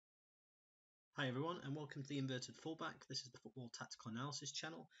Hi everyone and welcome to the Inverted Fullback. This is the Football Tactical Analysis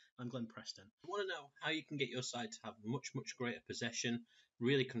channel. I'm Glenn Preston. I want to know how you can get your side to have much greater possession,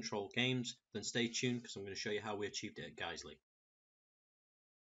 really control games, then stay tuned because I'm going to show you how we achieved it at Guiseley.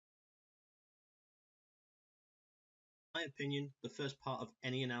 In my opinion, the first part of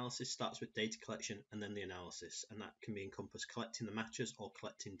any analysis starts with data collection and then the analysis, and that can be encompassed collecting the matches or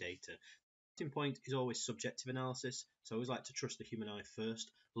collecting data. The starting point is always subjective analysis, so I always like to trust the human eye first.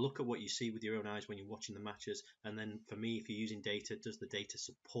 Look at what you see with your own eyes when you're watching the matches, and then for me, if you're using data, does the data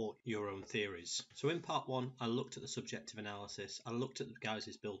support your own theories? So in part one, I looked at the subjective analysis, I looked at the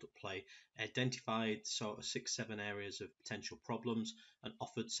guys' build-up play, identified sort of 6-7 areas of potential problems, and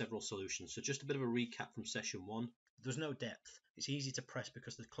offered several solutions. So just a bit of a recap from session one. There's no depth. It's easy to press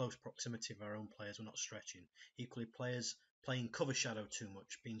because of the close proximity of our own players. We're not stretching. Equally, players playing cover shadow too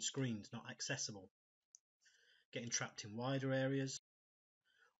much, being screened, not accessible, getting trapped in wider areas,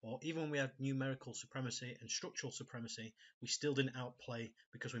 or even when we had numerical supremacy and structural supremacy, we still didn't outplay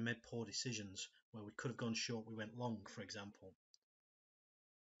because we made poor decisions. Where we could have gone short, we went long, for example.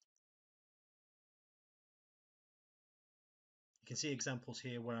 You can see examples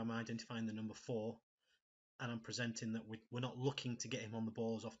here where I'm identifying the number 4 and I'm presenting that we're not looking to get him on the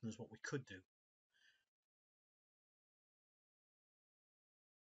ball as often as what we could do.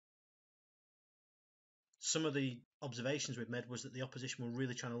 Some of the observations we've made was that the opposition were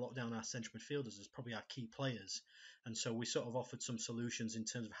really trying to lock down our central midfielders as probably our key players, and so we sort of offered some solutions in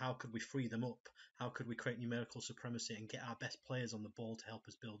terms of how could we free them up, how could we create numerical supremacy and get our best players on the ball to help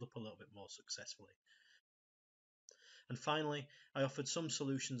us build up a little bit more successfully. And finally, I offered some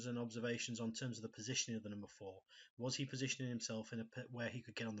solutions and observations on terms of the positioning of the number 4. Was he positioning himself in a pit where he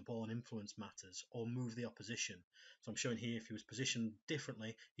could get on the ball and influence matters or move the opposition? So I'm showing here if he was positioned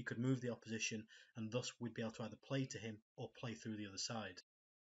differently, he could move the opposition and thus we'd be able to either play to him or play through the other side.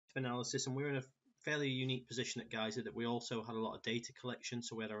 Analysis, and we're in a fairly unique position at Guiseley that we also had a lot of data collection,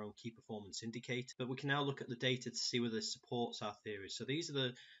 so we had our own key performance indicator, but we can now look at the data to see whether this supports our theories. So these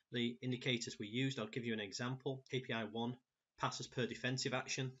are the indicators we used. I'll give you an example. KPI 1, passes per defensive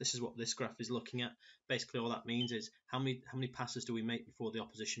action. This is what this graph is looking at. Basically all that means is how many passes do we make before the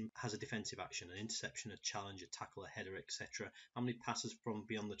opposition has a defensive action, an interception, a challenge, a tackle, a header, etc. How many passes from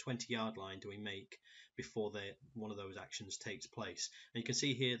beyond the 20-yard line do we make before one of those actions takes place? And you can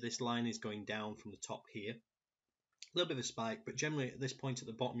see here this line is going down from the top here. A little bit of a spike, but generally at this point at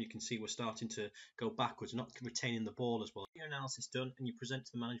the bottom you can see we're starting to go backwards, not retaining the ball as well. Your analysis done and you present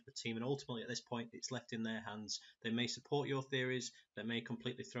to the management team, and ultimately at this point it's left in their hands. They may support your theories, they may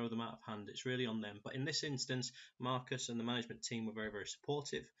completely throw them out of hand. It's really on them. But in this instance, Marcus and the management team were very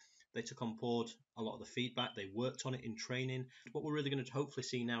supportive. They took on board a lot of the feedback, they worked on it in training. What we're really going to hopefully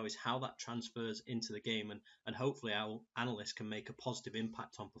see now is how that transfers into the game, and hopefully our analysts can make a positive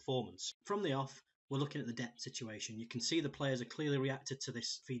impact on performance. From the off, we're looking at the depth situation. You can see the players are clearly reacted to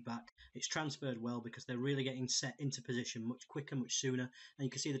this feedback. It's transferred well because they're really getting set into position much quicker, much sooner. And you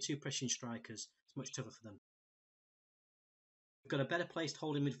can see the two pressing strikers. It's much tougher for them. We've got a better placed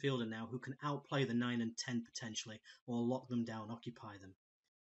holding midfielder now who can outplay the 9 and 10 potentially, or lock them down, occupy them.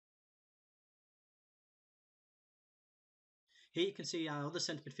 Here you can see our other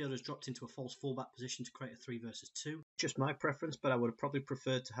centre midfielder has dropped into a false fullback position to create a 3 versus 2. Just my preference, but I would have probably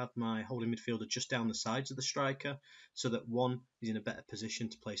preferred to have my holding midfielder just down the sides of the striker, so that 1, he's in a better position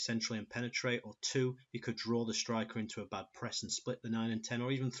to play centrally and penetrate, or 2, he could draw the striker into a bad press and split the 9 and 10,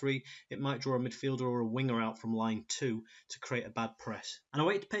 or even 3, it might draw a midfielder or a winger out from line 2 to create a bad press. And I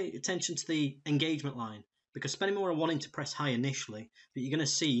want you to pay attention to the engagement line, because Spennymoor are wanting to press high initially, but you're going to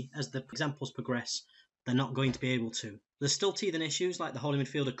see as the examples progress, they're not going to be able to. There's still teething issues, like the holding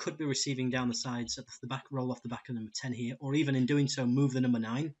midfielder could be receiving down the sides at the back, roll off the back of number 10 here, or even in doing so move the number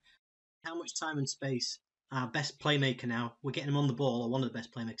 9. How much time and space our best playmaker now, we're getting him on the ball, or one of the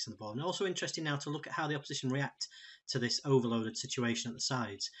best playmakers on the ball. And also interesting now to look at how the opposition react to this overloaded situation at the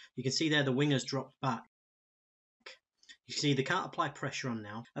sides. You can see there the wingers dropped back. You see they can't apply pressure on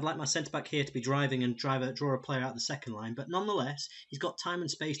now. I'd like my centre-back here to be driving and draw a player out the second line, but nonetheless, he's got time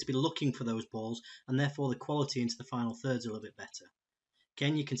and space to be looking for those balls, and therefore the quality into the final third's a little bit better.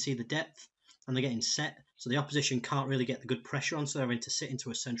 Again, you can see the depth, and they're getting set, so the opposition can't really get the good pressure on, so they're having to sit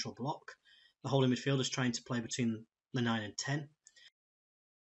into a central block. The holding midfielder's trying to play between the 9 and 10.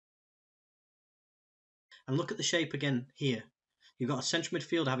 And look at the shape again here. You've got a central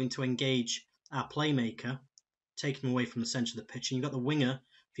midfielder having to engage our playmaker, taking him away from the centre of the pitch, and you've got the winger,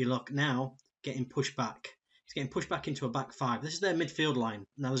 if you look now, getting pushed back. He's getting pushed back into a back 5. This is their midfield line.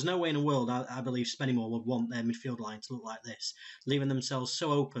 Now, there's no way in the world, I believe, Spennymoor would want their midfield line to look like this, leaving themselves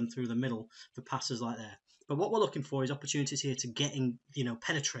so open through the middle for passes like that. But what we're looking for is opportunities here to get in,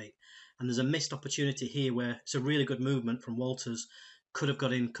 penetrate. And there's a missed opportunity here where it's a really good movement from Walters. Could have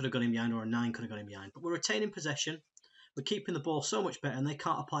got in behind, or a 9 could have got in behind. But we're retaining possession. We're keeping the ball so much better, and they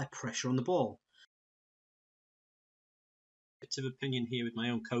can't apply pressure on the ball. Bit of opinion here with my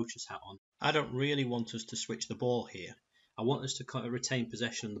own coach's hat on. I don't really want us to switch the ball here. I want us to kind of retain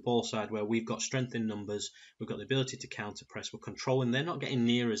possession on the ball side where we've got strength in numbers, we've got the ability to counter press, we're controlling, they're not getting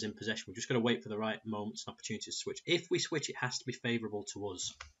near us in possession. We've just got to wait for the right moments and opportunities to switch. If we switch, it has to be favourable to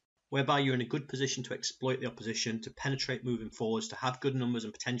us, whereby you're in a good position to exploit the opposition, to penetrate moving forwards, to have good numbers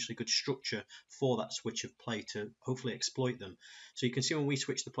and potentially good structure for that switch of play to hopefully exploit them. So you can see when we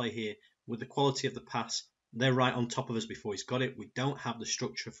switch the play here, with the quality of the pass, they're right on top of us before he's got it. We don't have the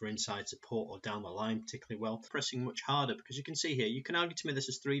structure for inside support or down the line particularly well. Pressing much harder because you can see here, you can argue to me this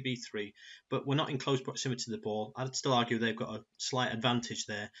is 3v3, but we're not in close proximity to the ball. I'd still argue they've got a slight advantage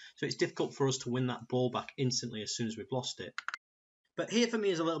there. So it's difficult for us to win that ball back instantly as soon as we've lost it. But here for me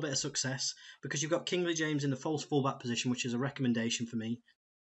is a little bit of success because you've got Kingsley James in the false fullback position, which is a recommendation for me.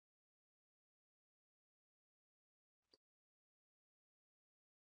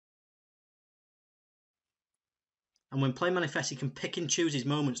 And when play manifests, he can pick and choose his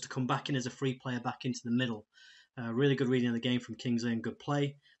moments to come back in as a free player back into the middle. Really good reading of the game from Kingsley and good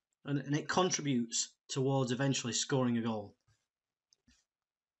play. And it contributes towards eventually scoring a goal.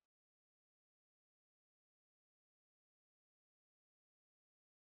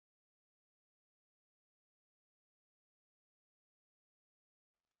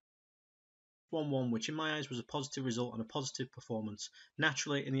 (1-1), which in my eyes was a positive result and a positive performance.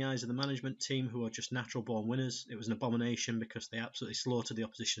 Naturally, in the eyes of the management team, who are just natural-born winners, it was an abomination because they absolutely slaughtered the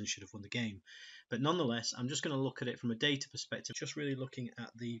opposition and should have won the game. But nonetheless, I'm just going to look at it from a data perspective, just really looking at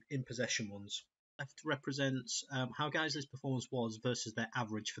the in-possession ones. Left represents how Guiseley's performance was versus their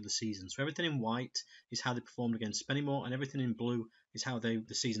average for the season. So everything in white is how they performed against Spennymoor, and everything in blue is how the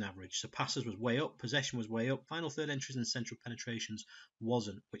season average. So passes was way up, possession was way up, final third entries and central penetrations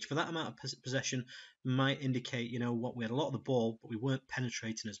wasn't, which for that amount of possession might indicate, what, we had a lot of the ball, but we weren't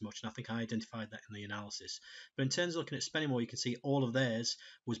penetrating as much, and I think I identified that in the analysis. But in terms of looking at Spennymoor, you can see all of theirs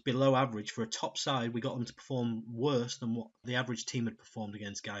was below average. For a top side, we got them to perform worse than what the average team had performed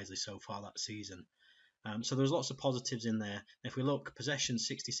against Guiseley so far that season. So there's lots of positives in there. If we look, possession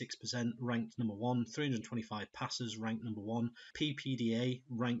 66% ranked number 1, 325 passes ranked number 1, PPDA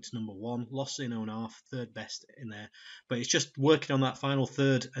ranked number 1, loss in own half third best in there. But it's just working on that final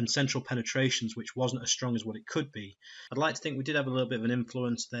third and central penetrations, which wasn't as strong as what it could be. I'd like to think we did have a little bit of an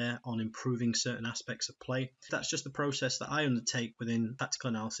influence there on improving certain aspects of play. That's just the process that I undertake within tactical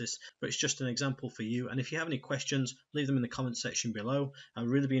analysis, but it's just an example for you. And if you have any questions, leave them in the comment section below. I'd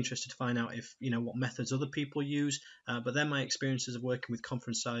really be interested to find out if what methods other people use, but they're my experiences of working with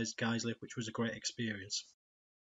conference-sized Guiseley, which was a great experience.